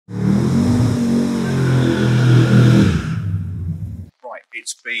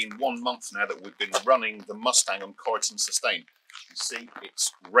it's been 1 month now that we've been running the Mustang on Coryton Sustain. You can see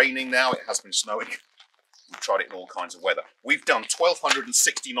it's raining now, it has been snowing. We've tried it in all kinds of weather. We've done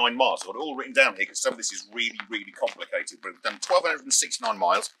 1,269 miles. I've got it all written down here because some of this is really, really complicated. But we've done 1,269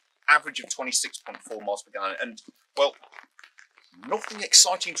 miles, average of 26.4 miles per gallon. And, well, nothing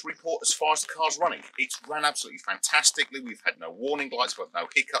exciting to report as far as the car's running. It's ran absolutely fantastically. We've had no warning lights, we've had no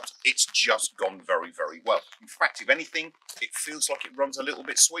hiccups. It's just gone very, very well. In fact, if anything, it feels like it runs a little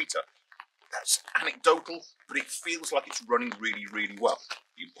bit sweeter. That's anecdotal, but it feels like it's running really, really well.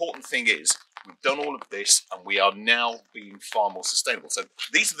 The important thing is, we've done all of this and we are now being far more sustainable. So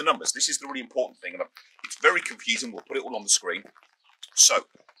these are the numbers. This is the really important thing. And it's very confusing. We'll put it all on the screen. So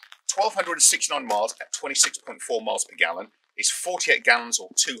 1,269 miles at 26.4 miles per gallon is 48 gallons or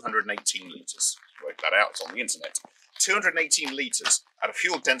 218 litres. Work that out, it's on the internet. 218 litres at a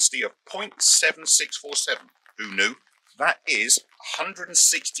fuel density of 0.7647. Who knew? That is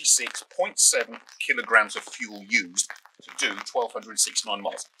 166.7 kilograms of fuel used to do 1,269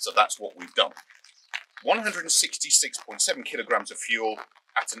 miles. So that's what we've done. 166.7 kilograms of fuel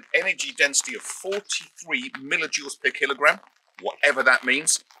at an energy density of 43 millijoules per kilogram, whatever that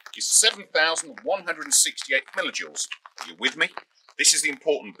means, is 7,168 millijoules. Are you with me? This is the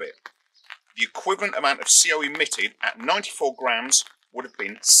important bit. The equivalent amount of CO emitted at 94 grams would have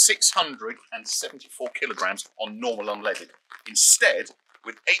been 674 kilograms on normal unleaded. Instead,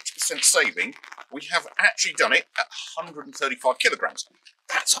 with 80% saving, we have actually done it at 135 kilograms.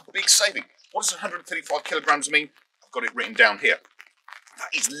 That's a big saving. What does 135 kilograms mean? I've got it written down here.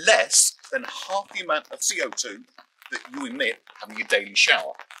 That is less than half the amount of CO2 that you emit having your daily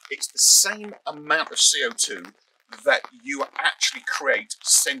shower. It's the same amount of CO2 that you actually create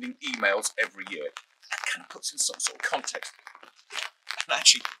sending emails every year. That kind of puts in some sort of context. And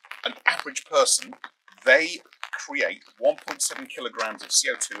actually, an average person, they create 1.7 kilograms of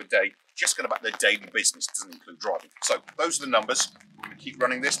CO2 a day just going about their daily business. It doesn't include driving. So those are the numbers. We're going to keep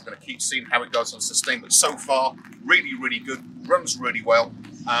running this. We're going to keep seeing how it goes on Sustain. But so far, really, really good. Runs really well.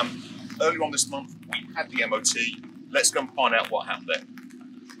 Earlier on this month, we had the MOT. Let's go and find out what happened there.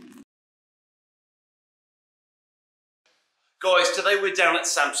 Guys, today we're down at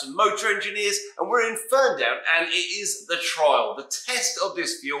Samson Motor Engineers and we're in Farnborough and it is the trial. The test of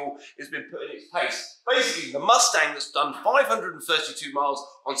this fuel has been put in its place. Basically, the Mustang that's done 532 miles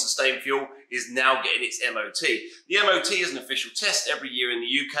on sustained fuel is now getting its MOT. The MOT is an official test every year in the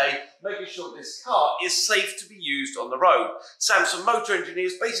UK, making sure this car is safe to be used on the road. Samson Motor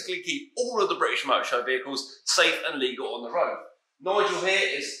Engineers basically keep all of the British motor show vehicles safe and legal on the road. Nigel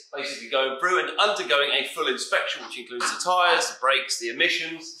here is basically going through and undergoing a full inspection, which includes the tyres, the brakes, the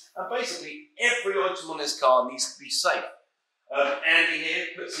emissions, and basically every item on this car needs to be safe. Andy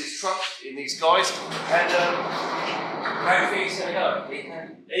here puts his trust in these guys, and how do you think it's going to go?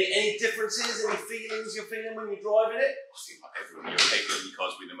 Any differences, any feelings you're feeling when you're driving it? I think like everyone, you're okay with you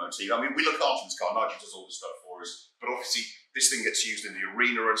guys with the MOT. I mean, we look after this car, Nigel does all the stuff for us, but obviously this thing gets used in the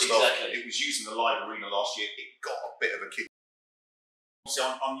arena and stuff. Exactly. It was used in the live arena last year, it got a bit of a kick. So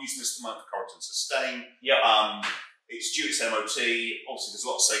I'm using this at the moment for Coryton Sustain. Yep. It's due its MOT. Obviously, there's a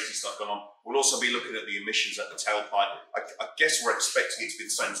lot of safety stuff going on. We'll also be looking at the emissions at the tailpipe. I guess we're expecting it to be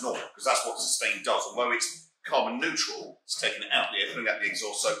the same as normal because that's what Sustain does. Although it's carbon neutral, it's taking it out the air, putting out the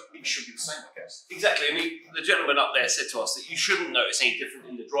exhaust, so it should be the same, I guess. Exactly. I mean, the gentleman up there said to us that you shouldn't notice any difference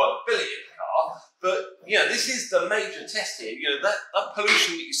in the drivability of the car, but you know, this is the major test here. You know, that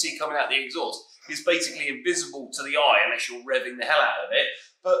pollution that you see coming out the exhaust is basically invisible to the eye unless you're revving the hell out of it.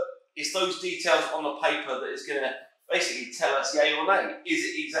 But it's those details on the paper that is going to basically tell us yay or nay. Is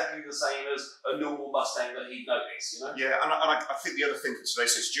it exactly the same as a normal Mustang that he'd notice, you know? Yeah, and I think the other thing for today,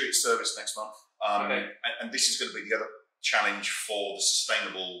 so it's due its service next month. Okay. And this is going to be the other challenge for the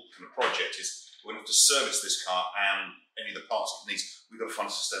sustainable kind of project is we're going to have to service this car and any of the parts it needs. We've got to find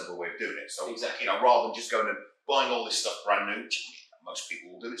a sustainable way of doing it. So, exactly. You know, rather than just going and buying all this stuff brand new, most people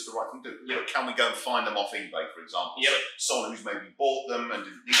will do, it's the right thing to do. Yep. But can we go and find them off eBay, for example? Yep. So someone who's maybe bought them and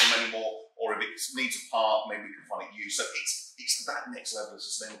didn't need them anymore, or if it needs a part, maybe we can find it used. So it's that next level of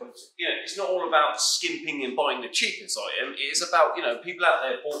sustainability. You know, it's not all about skimping and buying the cheapest item. It is about, you know, people out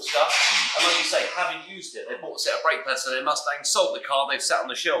there bought stuff, and like you say, having used it, they bought a set of brake pads for their Mustang, sold the car, they've sat on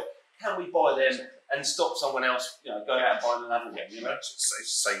the shelf. Can we buy them and stop someone else, you know, going out and buying another one, you know?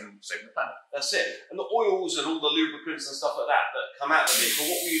 It's saving the planet. That's it. And the oils and all the lubricants and stuff like that that come out of the vehicle,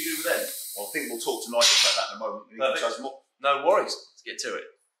 what will you do with them? Well, I think we'll talk to Nigel about that in a moment. No worries. Let's get to it.